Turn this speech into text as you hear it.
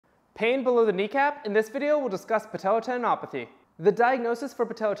Pain below the kneecap? In this video, we'll discuss patellar tendinopathy. The diagnosis for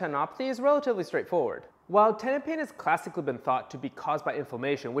patellar tendinopathy is relatively straightforward. While tendon pain has classically been thought to be caused by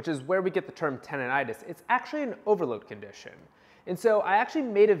inflammation, which is where we get the term tendinitis, it's actually an overload condition. And so I actually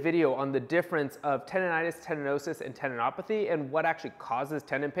made a video on the difference of tendinitis, tendinosis, and tendinopathy and what actually causes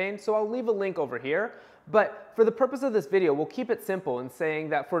tendon pain, so I'll leave a link over here. But for the purpose of this video, we'll keep it simple in saying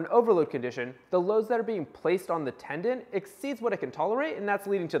that for an overload condition, the loads that are being placed on the tendon exceeds what it can tolerate, and that's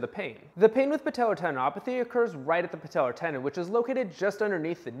leading to the pain. The pain with patellar tendinopathy occurs right at the patellar tendon, which is located just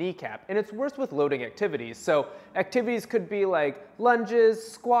underneath the kneecap, and it's worse with loading activities. So activities could be like lunges,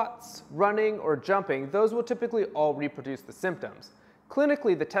 squats, running, or jumping. Those will typically all reproduce the symptoms.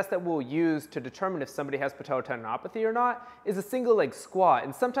 Clinically, the test that we'll use to determine if somebody has patellar tendinopathy or not is a single leg squat,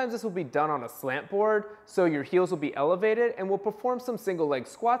 and sometimes this will be done on a slant board, so your heels will be elevated, and we'll perform some single leg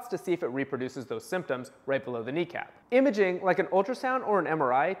squats to see if it reproduces those symptoms right below the kneecap. Imaging, like an ultrasound or an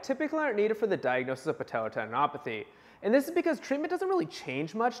MRI, typically aren't needed for the diagnosis of patellar tendinopathy. And this is because treatment doesn't really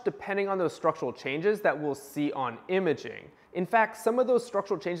change much depending on those structural changes that we'll see on imaging. In fact, some of those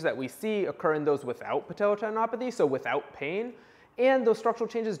structural changes that we see occur in those without patellar tendinopathy, so without pain. And those structural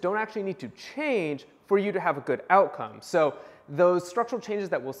changes don't actually need to change for you to have a good outcome. So those structural changes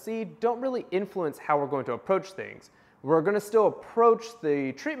that we'll see don't really influence how we're going to approach things. We're going to still approach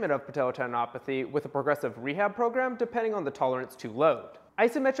the treatment of patellar tendinopathy with a progressive rehab program depending on the tolerance to load.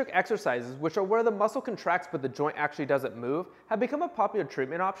 Isometric exercises, which are where the muscle contracts but the joint actually doesn't move, have become a popular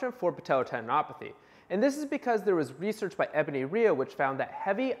treatment option for patellar tendinopathy. And this is because there was research by Ebony Ria which found that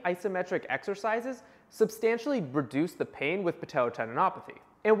heavy isometric exercises substantially reduce the pain with patellar tendinopathy.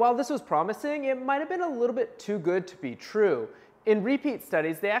 And while this was promising, it might have been a little bit too good to be true. In repeat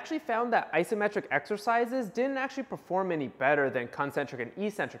studies, they actually found that isometric exercises didn't actually perform any better than concentric and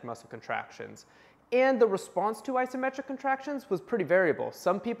eccentric muscle contractions. And the response to isometric contractions was pretty variable.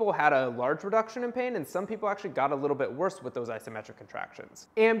 Some people had a large reduction in pain, and some people actually got a little bit worse with those isometric contractions.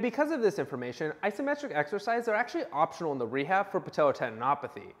 And because of this information, isometric exercises are actually optional in the rehab for patellar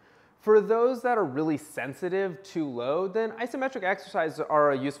tendinopathy. For those that are really sensitive to load, then isometric exercises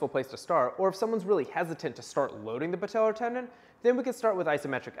are a useful place to start. Or if someone's really hesitant to start loading the patellar tendon, then we can start with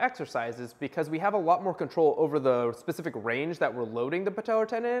isometric exercises because we have a lot more control over the specific range that we're loading the patellar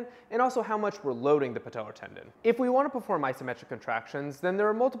tendon and also how much we're loading the patellar tendon. If we want to perform isometric contractions, then there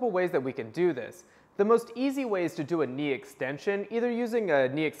are multiple ways that we can do this. The most easy way is to do a knee extension, either using a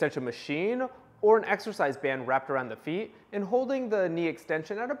knee extension machine or an exercise band wrapped around the feet and holding the knee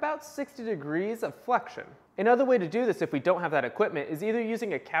extension at about 60 degrees of flexion. Another way to do this if we don't have that equipment is either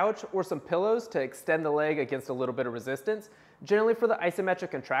using a couch or some pillows to extend the leg against a little bit of resistance. Generally for the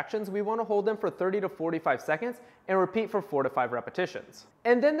isometric contractions, we want to hold them for 30 to 45 seconds and repeat for 4 to 5 repetitions.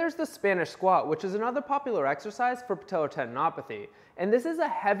 And then there's the Spanish squat, which is another popular exercise for patellar tendinopathy. And this is a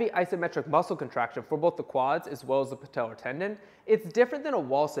heavy isometric muscle contraction for both the quads as well as the patellar tendon. It's different than a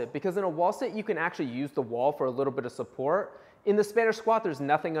wall sit because in a wall sit you can actually use the wall for a little bit of support. In the Spanish squat there's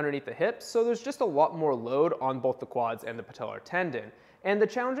nothing underneath the hips, so there's just a lot more load on both the quads and the patellar tendon. And the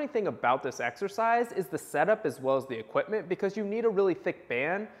challenging thing about this exercise is the setup as well as the equipment because you need a really thick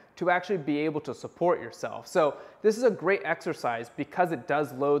band to actually be able to support yourself. So this is a great exercise because it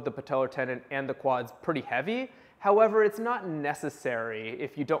does load the patellar tendon and the quads pretty heavy. However, it's not necessary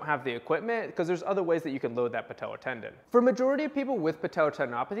if you don't have the equipment because there's other ways that you can load that patellar tendon. For majority of people with patellar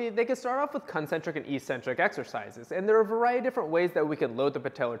tendinopathy, they can start off with concentric and eccentric exercises, and there are a variety of different ways that we can load the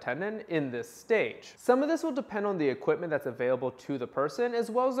patellar tendon in this stage. Some of this will depend on the equipment that's available to the person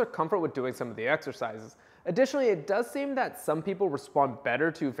as well as their comfort with doing some of the exercises. Additionally, it does seem that some people respond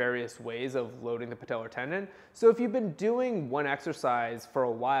better to various ways of loading the patellar tendon. So if you've been doing one exercise for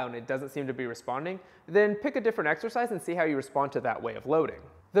a while and it doesn't seem to be responding, then pick a different exercise and see how you respond to that way of loading.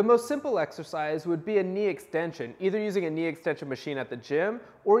 The most simple exercise would be a knee extension, either using a knee extension machine at the gym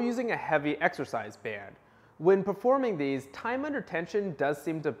or using a heavy exercise band. When performing these, time under tension does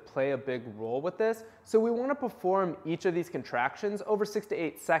seem to play a big role with this, so we want to perform each of these contractions over 6 to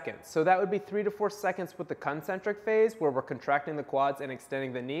 8 seconds. So that would be 3 to 4 seconds with the concentric phase where we're contracting the quads and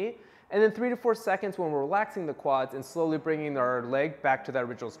extending the knee, and then 3 to 4 seconds when we're relaxing the quads and slowly bringing our leg back to that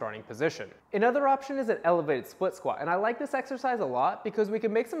original starting position. Another option is an elevated split squat, and I like this exercise a lot because we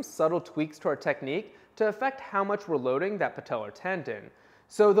can make some subtle tweaks to our technique to affect how much we're loading that patellar tendon.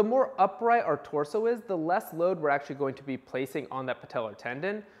 So the more upright our torso is, the less load we're actually going to be placing on that patellar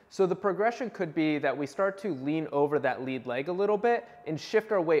tendon. So the progression could be that we start to lean over that lead leg a little bit and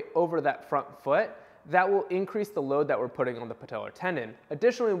shift our weight over that front foot. That will increase the load that we're putting on the patellar tendon.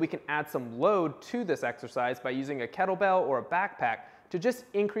 Additionally, we can add some load to this exercise by using a kettlebell or a backpack to just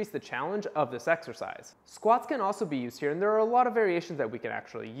increase the challenge of this exercise. Squats can also be used here, and there are a lot of variations that we can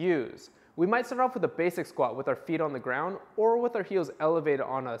actually use. We might start off with a basic squat with our feet on the ground or with our heels elevated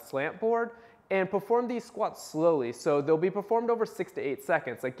on a slant board, and perform these squats slowly. So they'll be performed over 6 to 8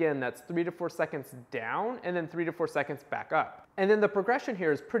 seconds. Again, that's 3 to 4 seconds down and then 3 to 4 seconds back up. And then the progression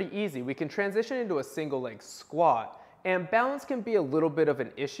here is pretty easy. We can transition into a single leg squat, and balance can be a little bit of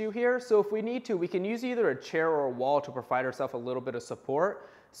an issue here. So if we need to, we can use either a chair or a wall to provide ourselves a little bit of support.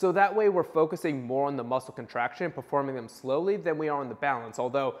 So that way we're focusing more on the muscle contraction and performing them slowly than we are on the balance,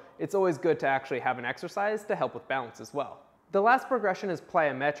 although it's always good to actually have an exercise to help with balance as well. The last progression is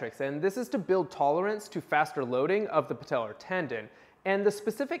plyometrics, and this is to build tolerance to faster loading of the patellar tendon. And the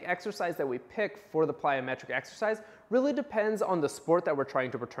specific exercise that we pick for the plyometric exercise really depends on the sport that we're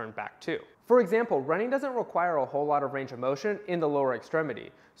trying to return back to. For example, running doesn't require a whole lot of range of motion in the lower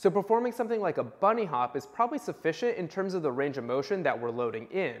extremity, so performing something like a bunny hop is probably sufficient in terms of the range of motion that we're loading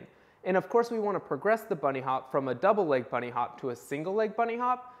in. And of course we want to progress the bunny hop from a double leg bunny hop to a single leg bunny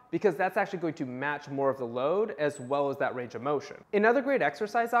hop, because that's actually going to match more of the load as well as that range of motion. Another great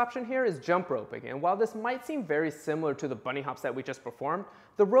exercise option here is jump roping, and while this might seem very similar to the bunny hops that we just performed,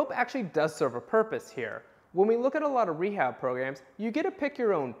 the rope actually does serve a purpose here. When we look at a lot of rehab programs, you get to pick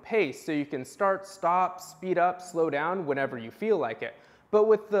your own pace, so you can start, stop, speed up, slow down whenever you feel like it. But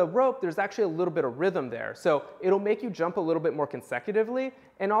with the rope, there's actually a little bit of rhythm there. So it'll make you jump a little bit more consecutively,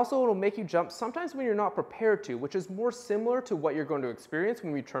 and also it'll make you jump sometimes when you're not prepared to, which is more similar to what you're going to experience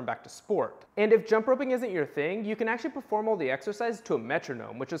when we return back to sport. And if jump roping isn't your thing, you can actually perform all the exercises to a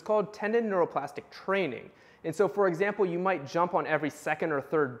metronome, which is called tendon neuroplastic training. And so for example, you might jump on every second or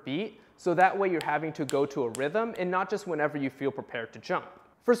third beat, so that way you're having to go to a rhythm and not just whenever you feel prepared to jump.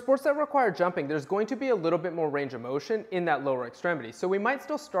 For sports that require jumping, there's going to be a little bit more range of motion in that lower extremity. So we might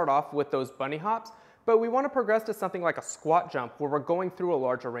still start off with those bunny hops, but we want to progress to something like a squat jump where we're going through a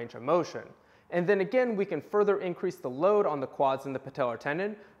larger range of motion. And then again, we can further increase the load on the quads and the patellar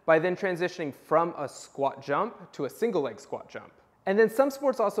tendon by then transitioning from a squat jump to a single leg squat jump. And then some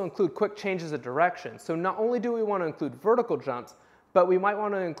sports also include quick changes of direction. So not only do we want to include vertical jumps, but we might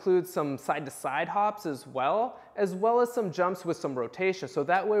want to include some side-to-side hops as well as some jumps with some rotation, so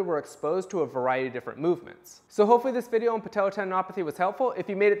that way we're exposed to a variety of different movements. So hopefully this video on patellar tendinopathy was helpful. If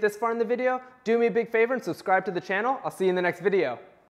you made it this far in the video, do me a big favor and subscribe to the channel. I'll see you in the next video.